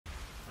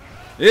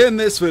In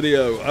this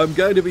video, I'm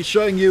going to be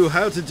showing you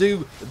how to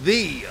do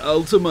the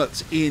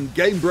ultimate in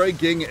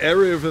game-breaking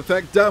area of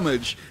effect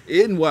damage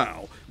in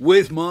WoW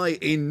with my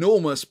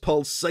enormous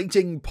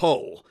pulsating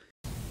pole.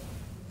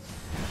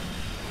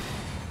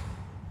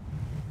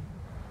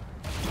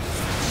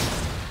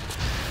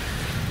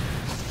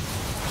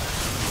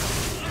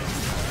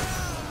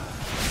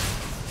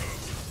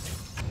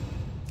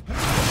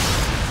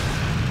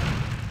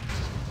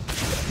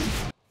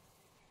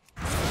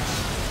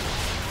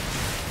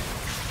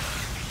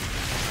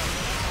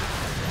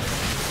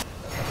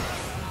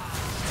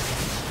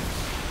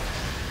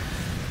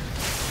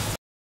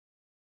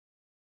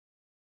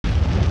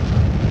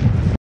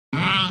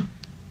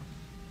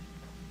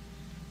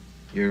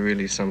 You're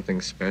really something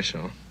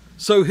special.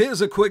 So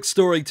here's a quick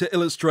story to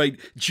illustrate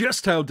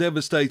just how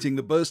devastating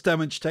the burst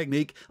damage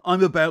technique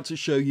I'm about to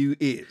show you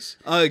is.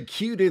 I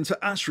queued into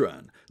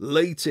Ashran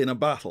late in a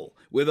battle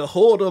with a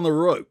horde on the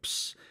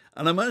ropes,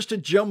 and I managed to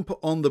jump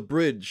on the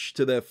bridge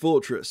to their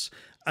fortress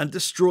and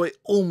destroy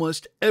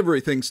almost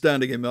everything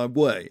standing in my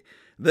way.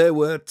 There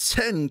were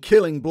 10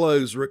 killing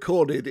blows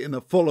recorded in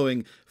the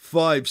following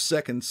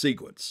 5-second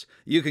sequence.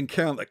 You can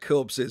count the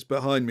corpses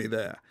behind me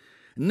there.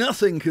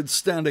 Nothing could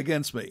stand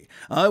against me.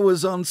 I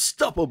was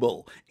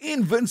unstoppable,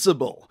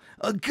 invincible,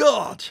 a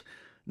god.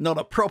 Not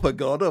a proper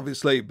god,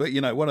 obviously, but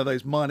you know, one of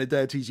those minor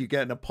deities you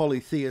get in a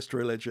polytheist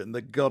religion,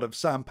 the god of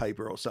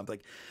sandpaper or something.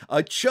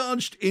 I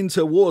charged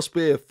into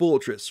Warspear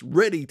Fortress,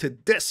 ready to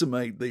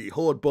decimate the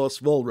Horde boss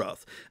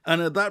Volrath,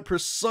 and at that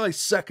precise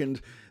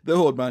second, the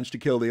Horde managed to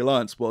kill the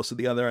Alliance boss at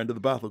the other end of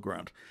the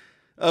battleground.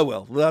 Oh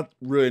well, that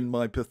ruined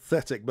my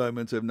pathetic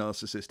moment of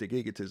narcissistic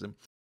egotism.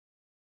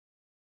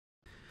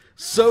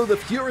 So the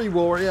Fury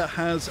Warrior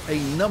has a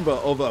number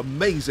of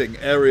amazing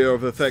area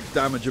of effect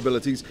damage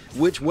abilities,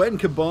 which when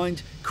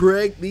combined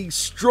create the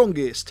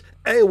strongest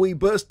AoE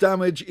burst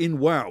damage in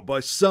WoW by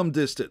some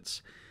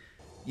distance.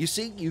 You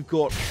see, you've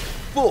got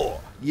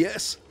 4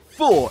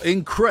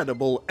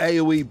 incredible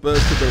AoE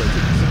burst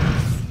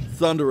abilities.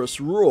 Thunderous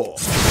Roar,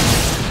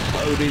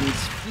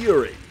 Odyn's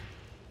Fury,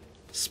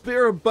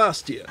 Spirit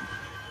Bastion,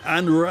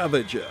 and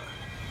Ravager.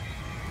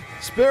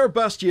 Spirit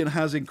Bastion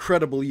has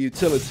incredible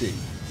utility,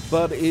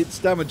 but its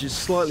damage is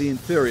slightly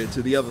inferior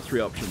to the other 3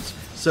 options,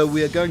 so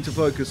we are going to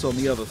focus on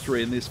the other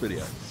 3 in this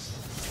video.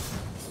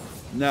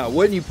 Now,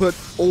 when you put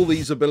all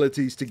these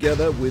abilities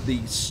together with the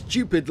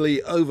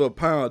stupidly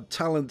overpowered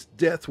talent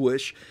Death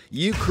Wish,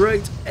 you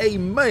create a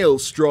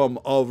maelstrom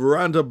of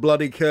random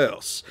bloody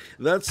chaos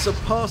that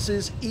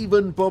surpasses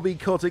even Bobby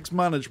Kotick's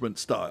management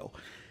style.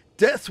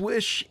 Death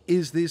Wish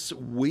is this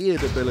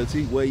weird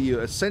ability where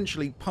you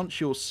essentially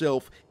punch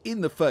yourself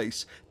in the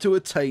face to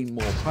attain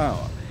more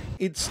power.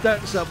 It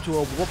stacks up to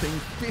a whopping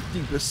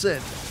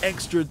 50%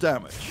 extra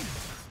damage.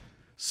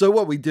 So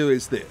what we do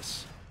is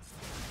this.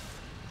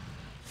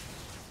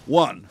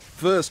 1.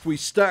 First we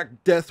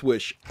stack Death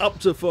Wish up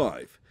to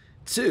 5.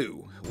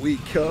 2. We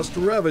cast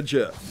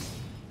Ravager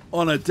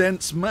on a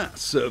dense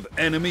mass of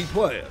enemy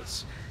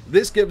players.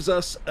 This gives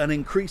us an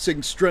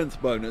increasing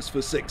strength bonus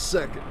for 6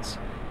 seconds.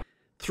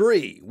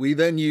 3. We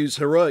then use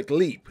Heroic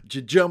Leap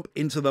to jump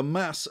into the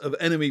mass of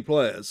enemy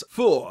players.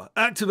 4.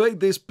 Activate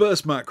this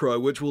burst macro,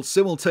 which will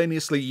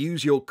simultaneously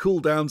use your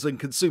cooldowns and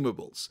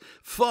consumables.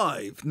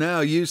 5. Now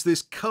use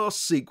this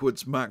cast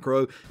sequence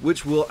macro,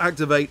 which will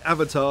activate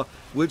Avatar,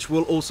 which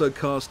will also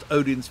cast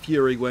Odyn's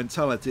Fury when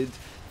talented,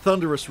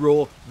 Thunderous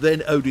Roar,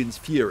 then Odyn's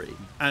Fury.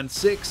 And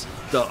 6.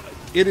 Die.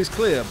 It is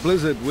clear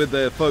Blizzard, with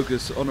their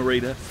focus on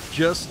Arena,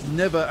 just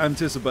never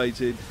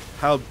anticipated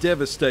how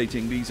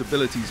devastating these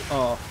abilities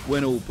are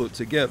when all put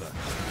together.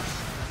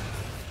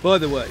 By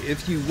the way,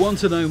 if you want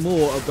to know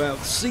more about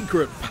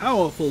secret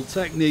powerful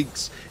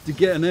techniques to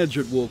get an edge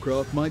at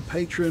Warcraft, my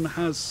Patreon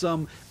has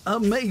some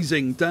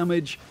amazing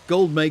damage,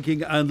 gold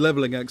making and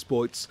leveling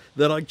exploits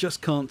that I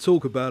just can't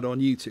talk about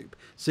on YouTube,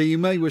 so you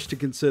may wish to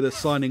consider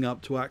signing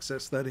up to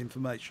access that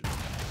information.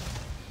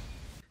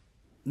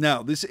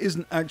 Now, this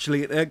isn't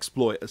actually an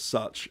exploit as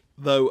such,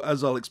 though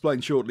as I'll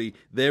explain shortly,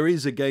 there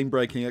is a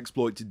game-breaking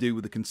exploit to do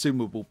with the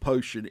consumable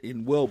potion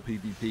in world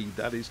PvP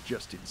that is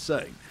just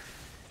insane.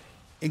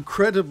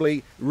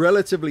 Incredibly,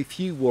 relatively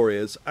few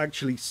warriors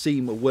actually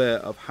seem aware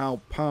of how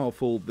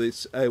powerful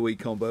this AoE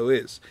combo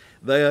is.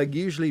 They are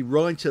usually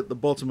right at the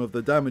bottom of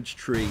the damage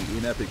tree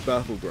in epic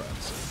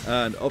battlegrounds,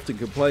 and often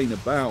complain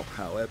about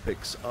how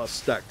epics are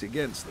stacked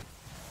against them.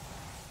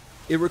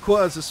 It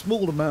requires a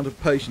small amount of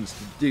patience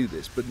to do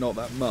this, but not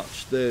that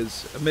much.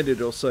 There's a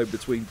minute or so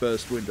between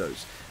burst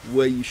windows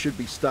where you should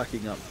be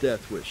stacking up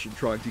Death Wish and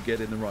trying to get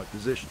in the right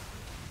position.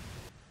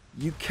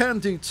 You can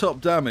do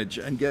top damage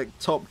and get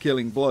top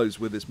killing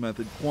blows with this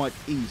method quite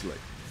easily.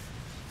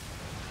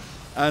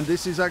 And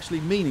this is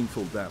actually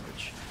meaningful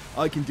damage.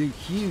 I can do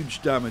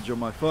huge damage on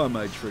my Fire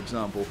Mage, for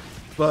example,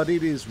 but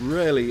it is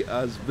rarely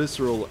as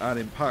visceral and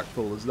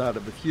impactful as that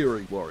of the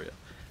Fury Warrior.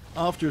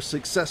 After a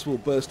successful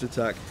burst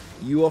attack,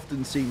 you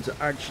often seem to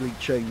actually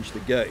change the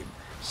game,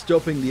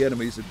 stopping the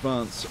enemy's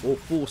advance or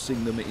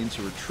forcing them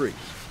into retreat.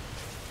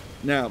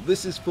 Now,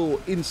 this is for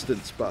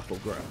instance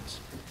battlegrounds.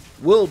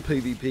 World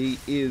PvP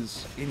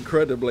is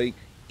incredibly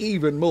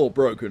even more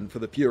broken for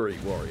the Fury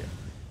Warrior.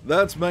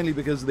 That's mainly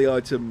because of the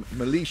item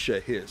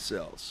Militia here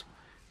sells.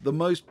 The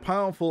most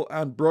powerful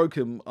and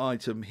broken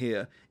item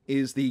here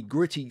is the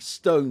Gritty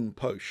Stone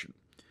Potion.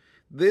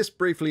 This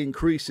briefly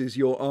increases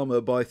your armor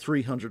by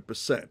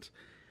 300%.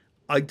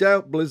 I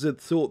doubt Blizzard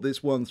thought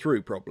this one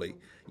through properly.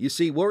 You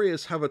see,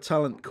 warriors have a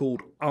talent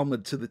called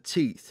Armored to the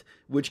Teeth,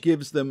 which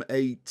gives them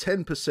a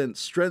 10%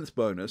 strength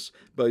bonus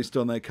based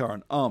on their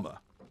current armor.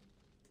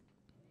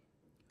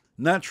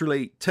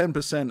 Naturally,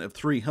 10% of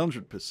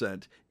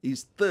 300%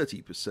 is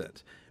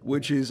 30%,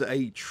 which is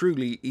a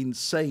truly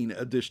insane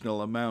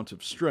additional amount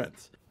of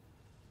strength.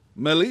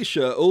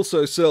 Militia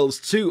also sells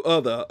two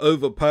other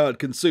overpowered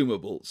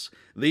consumables,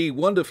 the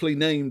wonderfully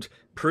named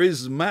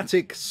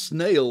prismatic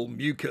snail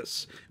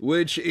mucus,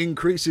 which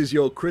increases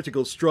your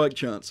critical strike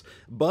chance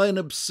by an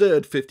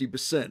absurd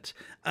 50%,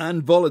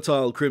 and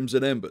volatile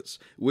crimson embers,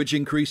 which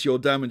increase your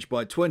damage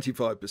by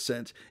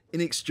 25%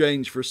 in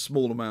exchange for a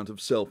small amount of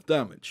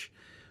self-damage.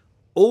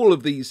 All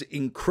of these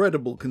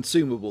incredible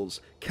consumables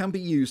can be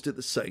used at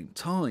the same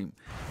time.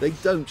 They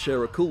don't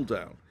share a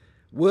cooldown.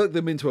 Work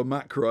them into a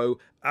macro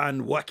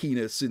and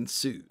wackiness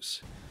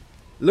ensues.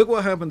 Look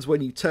what happens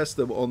when you test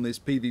them on this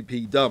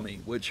PvP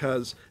dummy, which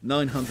has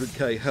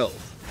 900k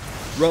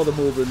health, rather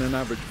more than an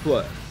average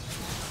player.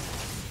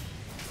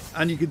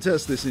 And you can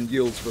test this in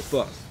duels for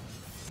fun.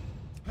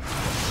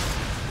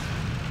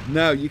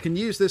 Now, you can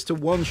use this to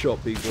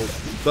one-shot people,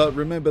 but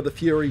remember the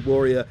Fury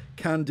Warrior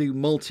can do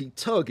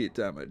multi-target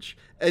damage.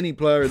 Any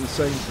player in the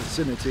same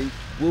vicinity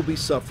will be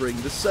suffering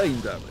the same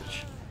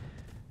damage.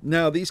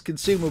 Now, these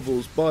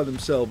consumables by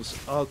themselves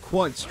are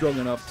quite strong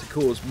enough to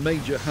cause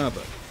major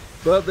havoc,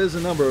 but there's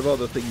a number of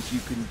other things you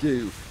can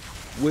do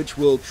which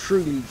will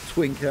truly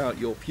twink out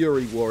your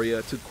Fury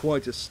Warrior to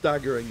quite a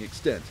staggering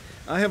extent.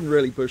 I haven't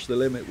really pushed the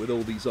limit with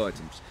all these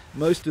items.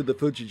 Most of the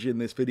footage in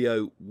this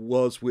video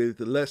was with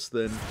less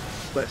than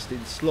best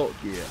in slot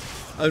gear,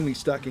 only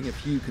stacking a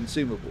few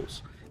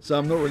consumables, so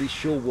I'm not really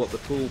sure what the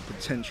full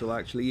potential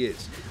actually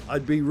is.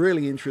 I'd be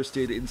really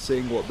interested in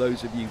seeing what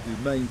those of you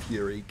who main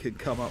Fury can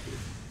come up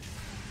with.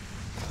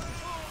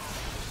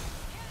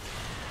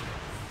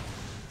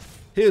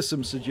 Here's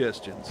some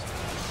suggestions.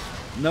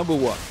 Number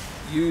 1.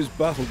 Use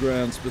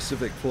battleground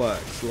specific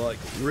flags like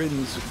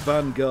Rin's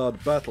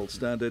Vanguard Battle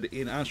Standard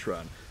in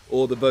Ashran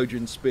or the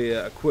Vojin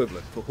Spear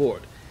equivalent for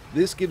Horde.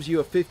 This gives you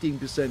a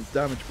 15%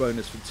 damage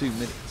bonus for 2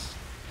 minutes.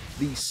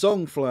 The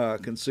Songflower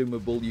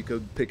consumable you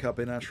can pick up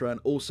in Ashran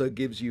also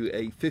gives you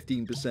a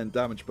 15%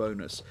 damage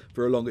bonus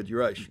for a longer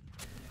duration.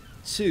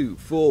 2.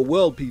 For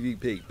World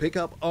PvP, pick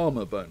up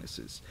armor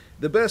bonuses.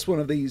 The best one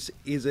of these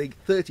is a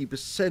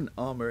 30%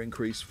 armor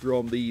increase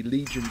from the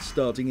Legion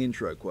starting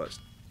intro quest.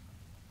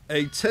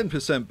 A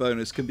 10%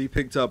 bonus can be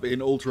picked up in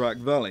Alterac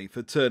Valley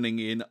for turning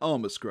in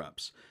armor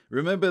scraps.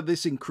 Remember,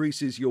 this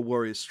increases your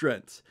warrior's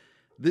strength.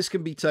 This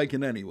can be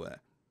taken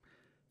anywhere.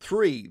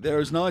 3. There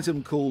is an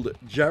item called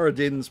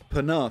Jaredin's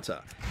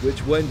Panata, which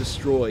when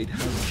destroyed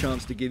has a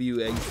chance to give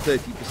you a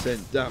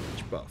 30%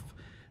 damage buff,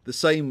 the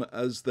same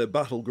as the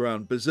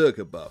Battleground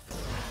Berserker buff.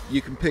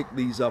 You can pick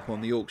these up on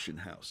the auction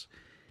house.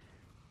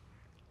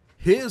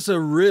 Here's a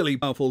really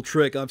powerful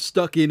trick I've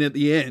stuck in at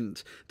the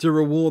end to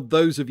reward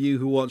those of you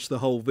who watch the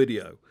whole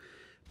video.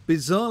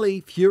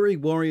 Bizarrely, Fury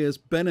Warriors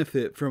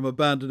benefit from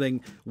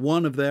abandoning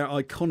one of their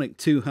iconic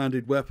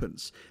two-handed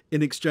weapons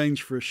in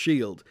exchange for a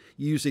shield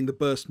using the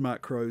burst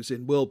macros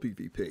in World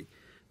PvP.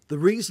 The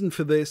reason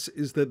for this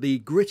is that the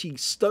Gritty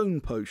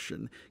Stone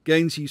Potion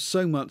gains you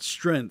so much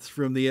strength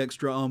from the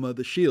extra armor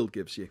the shield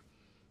gives you.